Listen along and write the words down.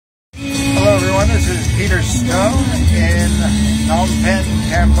everyone. This is Peter Stone in Phnom Penh,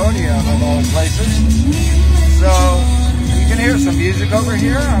 Cambodia, of all places. So, you can hear some music over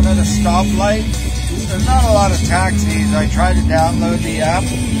here. I'm at a stoplight. There's not a lot of taxis. I tried to download the app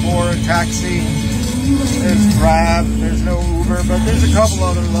for a taxi. There's Grab, there's no Uber, but there's a couple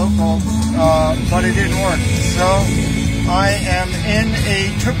other locals, but it didn't work. So, I am in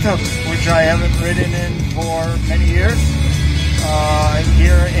a tuk-tuk, which I haven't ridden in for many years.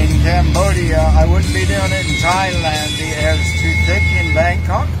 Here in Cambodia. I wouldn't be doing it in Thailand. The air is too thick in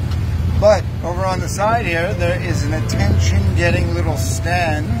Bangkok. But over on the side here, there is an attention-getting little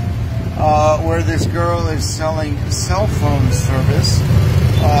stand where this girl is selling cell phone service.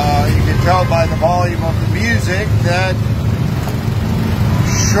 You can tell by the volume of the music that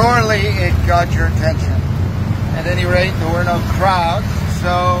surely it got your attention. At any rate, there were no crowds,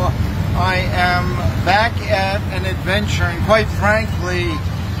 so I am back at an adventure, and quite frankly,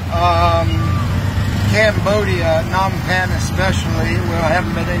 Cambodia, Phnom Penh especially, where I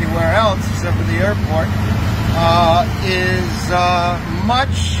haven't been anywhere else except for the airport, is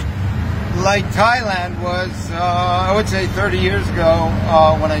much like Thailand was, I would say 30 years ago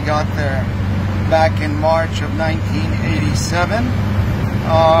when I got there, back in March of 1987.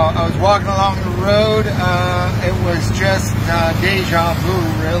 I was walking along the road. It was just deja vu,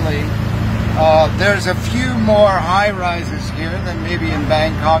 really. There's a few more high-rises here than maybe in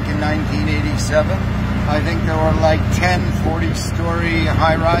Bangkok in 1987. I think there were like 10 40-story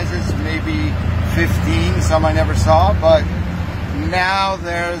high-rises, maybe 15, some I never saw, but now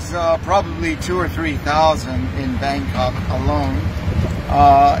there's probably 2,000 or 3,000 in Bangkok alone.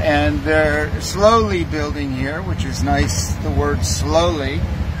 And they're slowly building here, which is nice, the word slowly.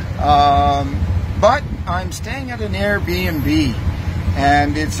 But I'm staying at an Airbnb,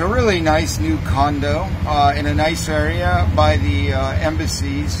 and it's a really nice new condo in a nice area by the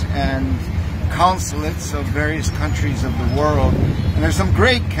embassies and consulates of various countries of the world. And there's some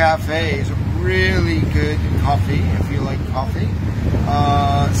great cafes, really good coffee, if you like coffee.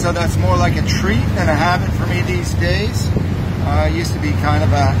 So that's more like a treat than a habit for me these days. It used to be kind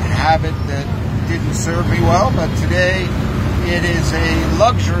of a habit that didn't serve me well, but today it is a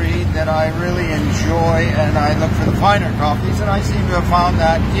luxury that I really enjoy, and I look for the finer coffees, and I seem to have found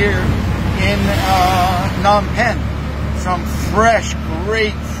that here in Phnom Penh. Some fresh,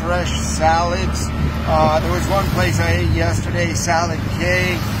 great fresh salads. There was one place I ate yesterday, Salad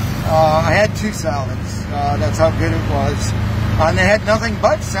K. I had 2 salads. That's how good it was. And they had nothing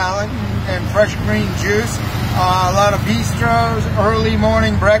but salad and fresh green juice. A lot of bistros, early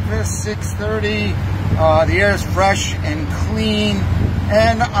morning breakfast, 6:30. The air is fresh and clean,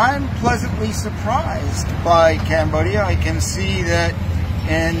 and I'm pleasantly surprised by Cambodia. I can see that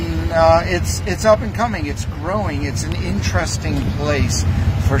it's up and coming, it's growing, it's an interesting place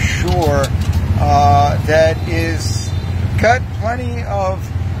for sure. That is got plenty of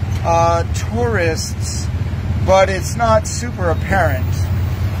tourists, but it's not super apparent.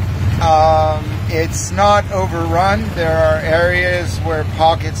 It's not overrun. There are areas where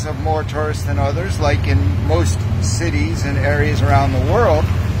pockets of more tourists than others, like in most cities and areas around the world.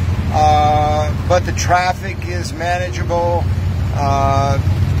 But the traffic is manageable.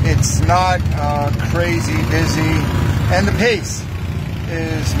 It's not crazy busy. And the pace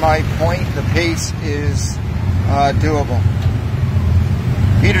is my point. The pace is doable.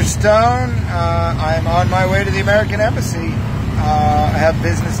 Peter Stone, I'm on my way to the American Embassy. I have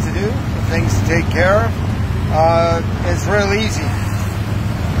business to do, things to take care of. It's real easy.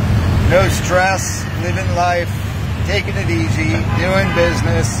 No stress, living life, taking it easy, doing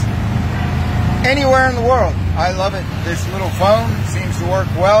business. Anywhere in the world. I love it. This little phone seems to work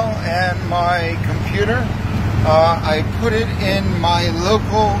well, and my computer, I put it in my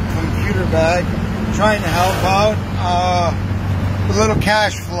local computer bag, trying to help out a little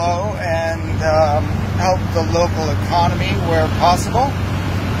cash flow and help the local economy where possible.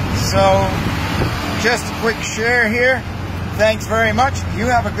 So, just a quick share here. Thanks very much. You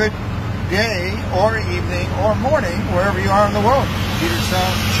have a good day or evening or morning wherever you are in the world. Peter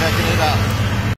Stone, checking it out.